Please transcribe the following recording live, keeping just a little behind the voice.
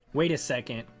Wait a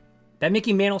second. That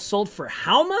Mickey Mantle sold for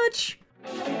how much?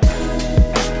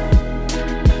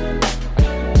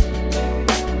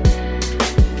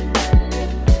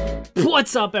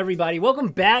 What's up, everybody? Welcome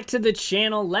back to the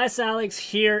channel. Les Alex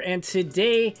here, and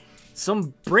today,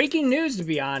 some breaking news, to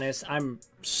be honest. I'm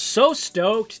so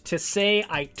stoked to say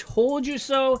I told you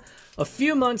so. A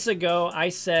few months ago, I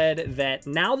said that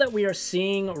now that we are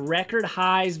seeing record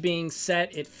highs being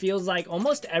set, it feels like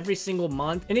almost every single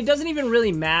month, and it doesn't even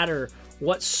really matter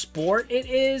what sport it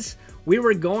is, we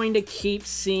were going to keep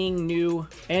seeing new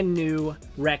and new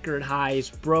record highs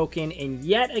broken. And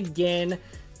yet again,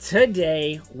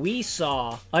 today we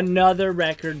saw another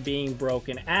record being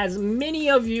broken. As many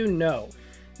of you know,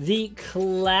 the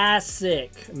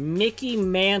classic Mickey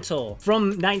Mantle from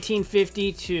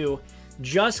 1952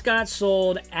 just got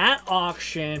sold at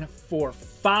auction for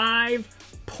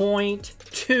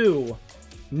 $5.2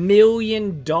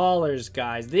 million,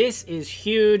 guys. This is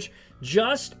huge.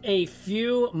 Just a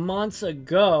few months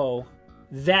ago,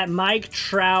 that Mike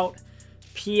Trout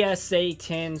PSA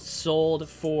 10 sold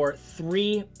for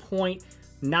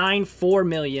 $3.94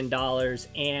 million,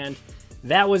 and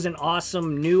that was an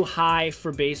awesome new high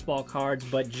for baseball cards.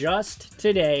 But just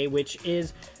today, which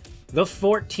is the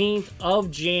 14th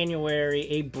of January,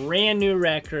 a brand new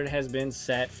record has been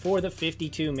set for the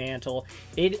 52 Mantle.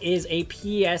 It is a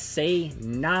PSA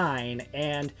 9,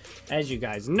 and as you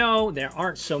guys know, there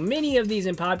aren't so many of these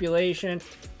in population.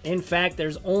 In fact,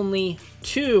 there's only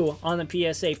 2 on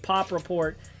the PSA Pop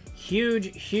Report.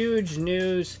 Huge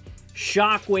news.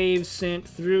 Shockwaves sent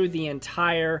through the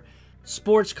entire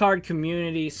sports card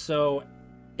community. So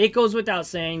it goes without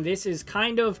saying, this is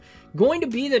kind of going to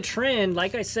be the trend.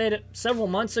 Like I said several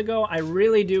months ago, I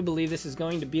really do believe this is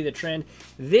going to be the trend.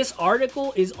 This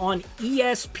article is on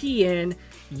ESPN,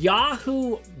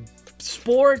 Yahoo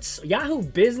Sports, Yahoo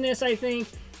Business, I think,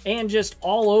 and just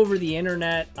all over the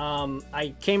internet.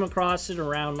 I came across it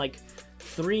around like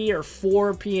 3 or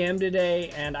 4 p.m. today,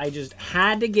 and I just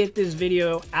had to get this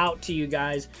video out to you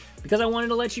guys because I wanted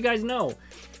to let you guys know.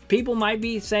 People might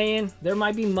be saying, there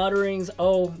might be mutterings,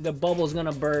 oh, the bubble's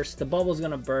gonna burst, the bubble's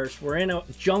gonna burst. We're in a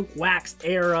junk wax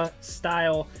era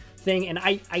style thing, and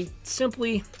I just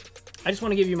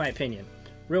want to give you my opinion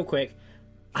real quick.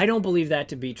 I don't believe that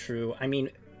to be true. I mean,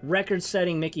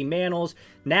 record-setting Mickey Mantles.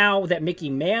 Now that Mickey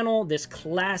Mantle, this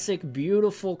classic,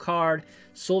 beautiful card,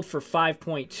 sold for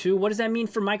 $5.2. What does that mean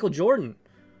for Michael Jordan?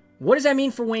 What does that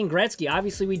mean for Wayne Gretzky?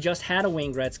 Obviously, we just had a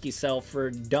Wayne Gretzky sell for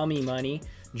dummy money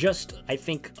just, I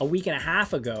think, a week and a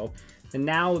half ago. And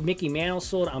now Mickey Mantle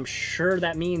sold. I'm sure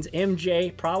that means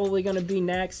MJ probably going to be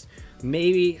next.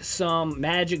 Maybe some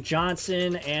Magic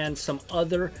Johnson and some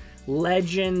other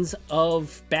legends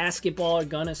of basketball are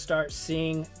going to start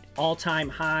seeing all-time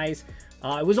highs.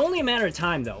 It was only a matter of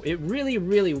time, though. It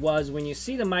really was. When you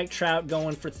see the Mike Trout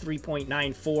going for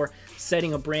 $3.94,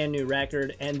 setting a brand new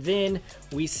record, and then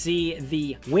we see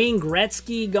the Wayne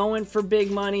Gretzky going for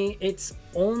big money, it's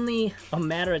only a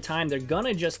matter of time. They're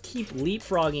gonna just keep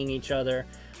leapfrogging each other,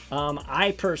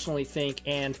 I personally think.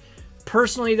 And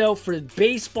personally, though, for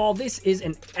baseball, this is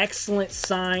an excellent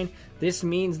sign. This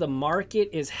means the market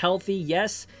is healthy.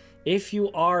 Yes, if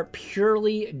you are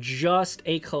purely just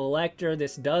a collector,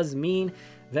 this does mean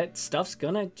that stuff's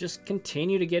gonna just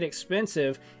continue to get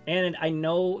expensive. And I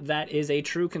know that is a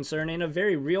true concern and a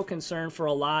very real concern for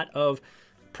a lot of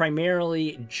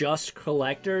primarily just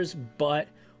collectors. But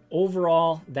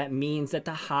overall, that means that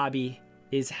the hobby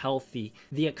is healthy.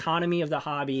 The economy of the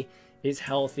hobby is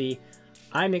healthy.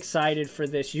 I'm excited for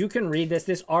this. You can read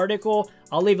this article.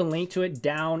 I'll leave a link to it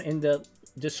down in the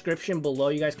description below.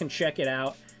 You guys can check it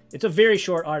out. It's a very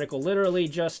short article, literally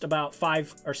just about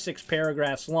 5 or 6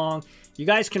 paragraphs long. You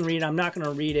guys can read it. I'm not going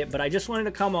to read it, but I just wanted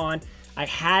to come on. I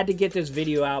had to get this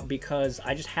video out because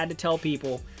I just had to tell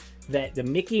people that the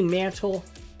Mickey Mantle,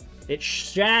 it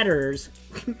shatters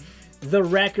the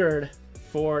record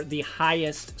for the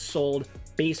highest sold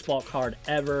baseball card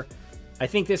ever. I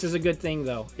think this is a good thing,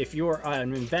 though. If you're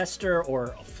an investor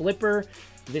or a flipper,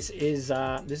 this is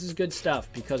good stuff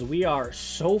because we are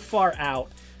so far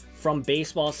out from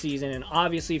baseball season. And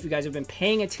obviously, if you guys have been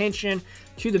paying attention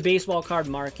to the baseball card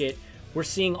market, we're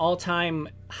seeing all-time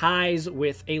highs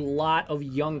with a lot of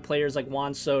young players like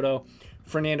Juan Soto,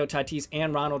 Fernando Tatis,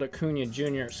 and Ronald Acuna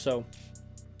Jr. So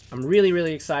I'm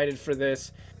really excited for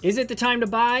this. Is it the time to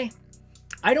buy?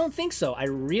 I don't think so. I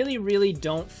really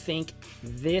don't think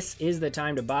this is the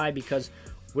time to buy because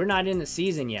we're not in the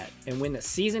season yet. And when the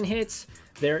season hits,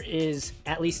 there is,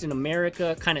 at least in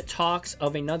America, kind of talks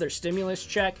of another stimulus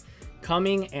check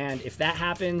coming. And if that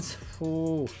happens,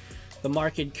 the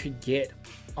market could get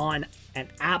on an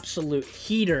absolute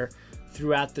heater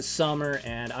throughout the summer,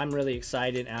 and I'm really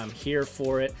excited and I'm here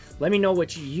for it. Let me know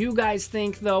what you guys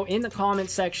think though in the comment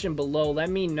section below. Let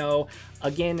me know.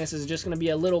 Again, this is just going to be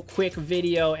a little quick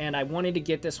video, and I wanted to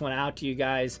get this one out to you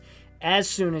guys as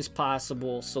soon as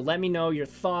possible. So let me know your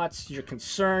thoughts, your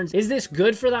concerns. Is this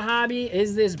good for the hobby?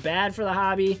 Is this bad for the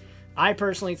hobby? I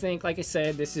personally think, like I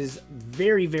said, this is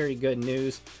very, very good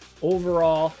news.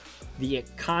 Overall, the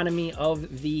economy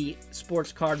of the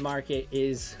sports card market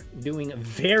is doing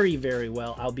very, very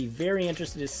well. I'll be very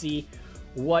interested to see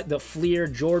what the Fleer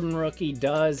Jordan rookie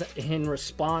does in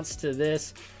response to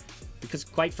this, because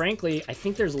quite frankly, I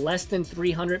think there's less than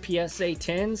 300 PSA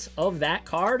 10s of that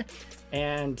card,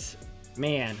 and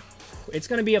man, it's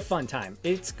going to be a fun time.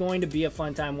 It's going to be a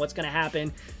fun time. What's going to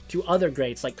happen to other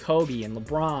greats like Kobe and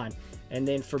LeBron? And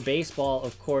then for baseball,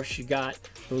 of course, you got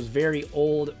those very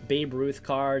old Babe Ruth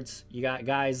cards. You got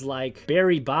guys like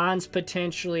Barry Bonds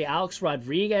potentially, Alex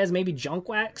Rodriguez. Maybe junk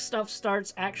wax stuff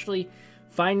starts actually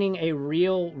finding a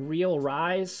real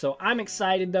rise. So I'm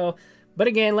excited though. But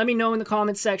again, let me know in the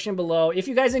comments section below. If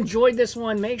you guys enjoyed this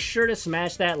one, make sure to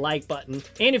smash that like button.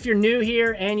 And if you're new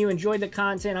here and you enjoyed the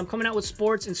content, I'm coming out with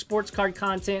sports and sports card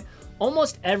content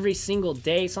almost every single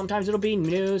day. Sometimes it'll be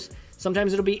news,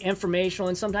 sometimes it'll be informational,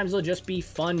 and sometimes it'll just be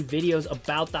fun videos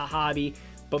about the hobby.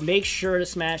 But make sure to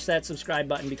smash that subscribe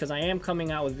button, because I am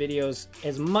coming out with videos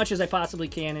as much as I possibly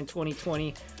can in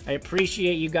 2020. I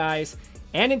appreciate you guys.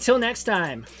 And until next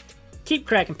time, keep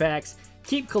cracking packs,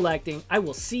 keep collecting. I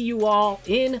will see you all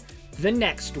in the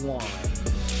next one.